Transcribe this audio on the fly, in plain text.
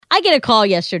I get a call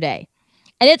yesterday,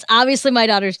 and it's obviously my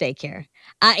daughter's daycare.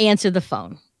 I answer the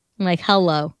phone. I'm like,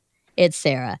 hello, it's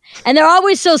Sarah. And they're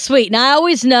always so sweet. And I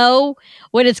always know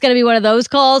when it's going to be one of those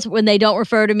calls when they don't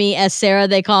refer to me as Sarah.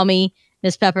 They call me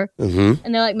Miss Pepper. Mm-hmm.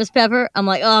 And they're like, Miss Pepper. I'm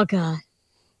like, oh, God.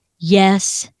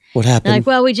 Yes. What happened? They're like,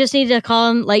 well, we just need to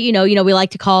call them. Like, you know, we like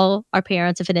to call our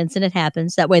parents if an incident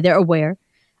happens. That way they're aware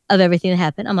of everything that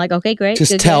happened. I'm like, okay, great.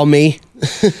 Just tell me.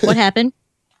 What happened?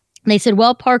 And they said,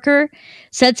 well, Parker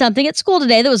said something at school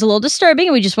today that was a little disturbing,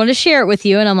 and we just wanted to share it with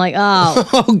you. And I'm like, oh.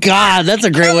 Oh, God, that's a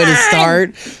great way to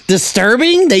start.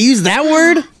 Disturbing? They use that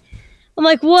word? I'm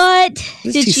like, what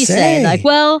did she say? Like,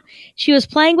 well, she was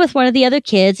playing with one of the other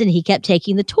kids, and he kept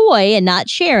taking the toy and not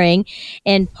sharing.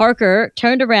 And Parker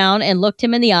turned around and looked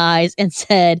him in the eyes and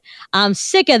said, I'm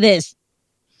sick of this,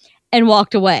 and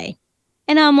walked away.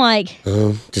 And I'm like,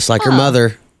 just like her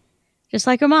mother. Just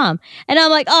like her mom. And I'm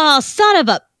like, oh, son of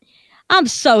a... I'm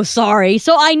so sorry.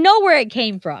 So I know where it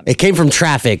came from. It came from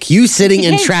traffic. You sitting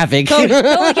in traffic.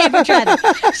 Totally came from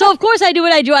traffic. So of course I do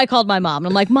what I do. I called my mom.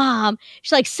 And I'm like, Mom.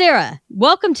 She's like, Sarah,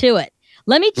 welcome to it.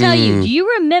 Let me tell you, do you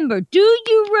remember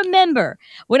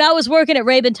when I was working at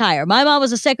Rabin Tire? My mom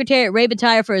was a secretary at Rabin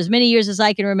Tire for as many years as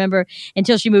I can remember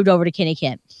until she moved over to Kenny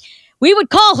Kent. We would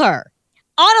call her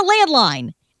on a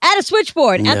landline at a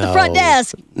switchboard at the front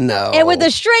desk. No. And with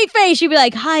a straight face, she'd be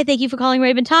like, hi, thank you for calling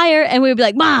Rabin Tire. And we would be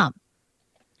like, Mom.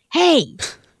 Hey,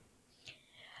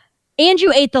 Andrew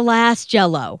ate the last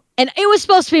Jell-O, and it was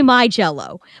supposed to be my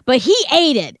Jell-O, but he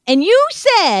ate it, and you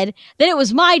said that it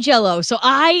was my Jell-O, so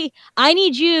I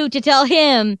need you to tell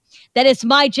him that it's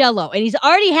my Jell-O, and he's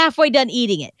already halfway done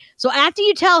eating it. So after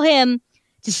you tell him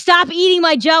to stop eating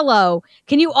my Jell-O,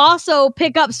 can you also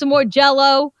pick up some more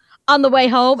Jell-O on the way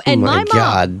home? And my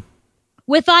mom,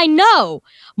 with I know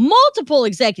multiple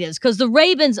executives, because the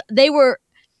Rabins, they were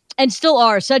and still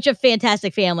are such a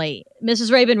fantastic family. Mrs.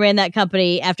 Rabin ran that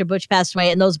company after Butch passed away,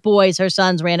 and those boys, her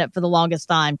sons, ran it for the longest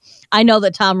time. I know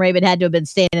that Tom Rabin had to have been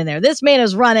standing there. This man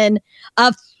is running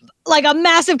a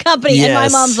massive company. Yes. And my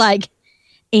mom's like,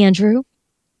 Andrew,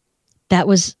 that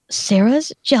was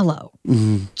Sarah's Jell-O.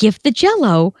 Mm-hmm. Give the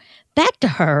Jell-O back to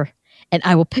her, and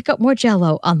I will pick up more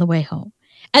Jell-O on the way home.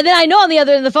 And then I know on the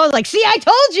other end of the phone, like, see, I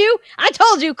told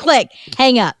you, click,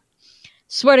 hang up.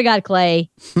 Swear to God, Clay,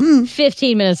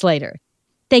 15 minutes later.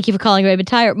 Thank you for calling Rabin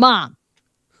Tire. Mom.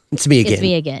 It's me again. It's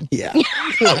me again. Yeah. And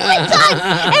with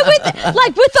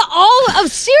the all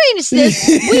of seriousness,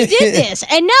 we did this.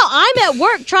 And now I'm at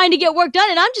work trying to get work done,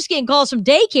 and I'm just getting calls from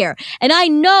daycare. And I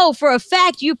know for a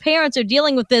fact you parents are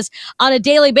dealing with this on a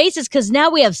daily basis because now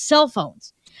we have cell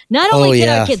phones. Not only can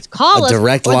our kids call us,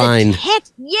 direct line.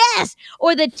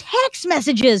 Or the text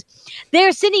messages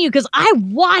they're sending you. Because I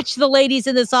watch the ladies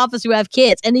in this office who have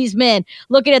kids and these men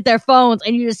looking at their phones,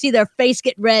 and you just see their face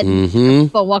get red. Mm-hmm.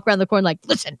 And walk around the corner like,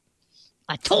 listen,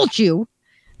 I told you.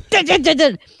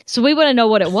 So we want to know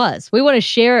what it was. We want to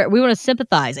share it. We want to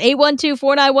sympathize.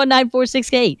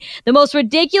 812-491-9468. The most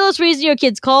ridiculous reason your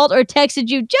kids called or texted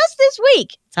you just this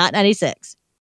week. It's Hot 96.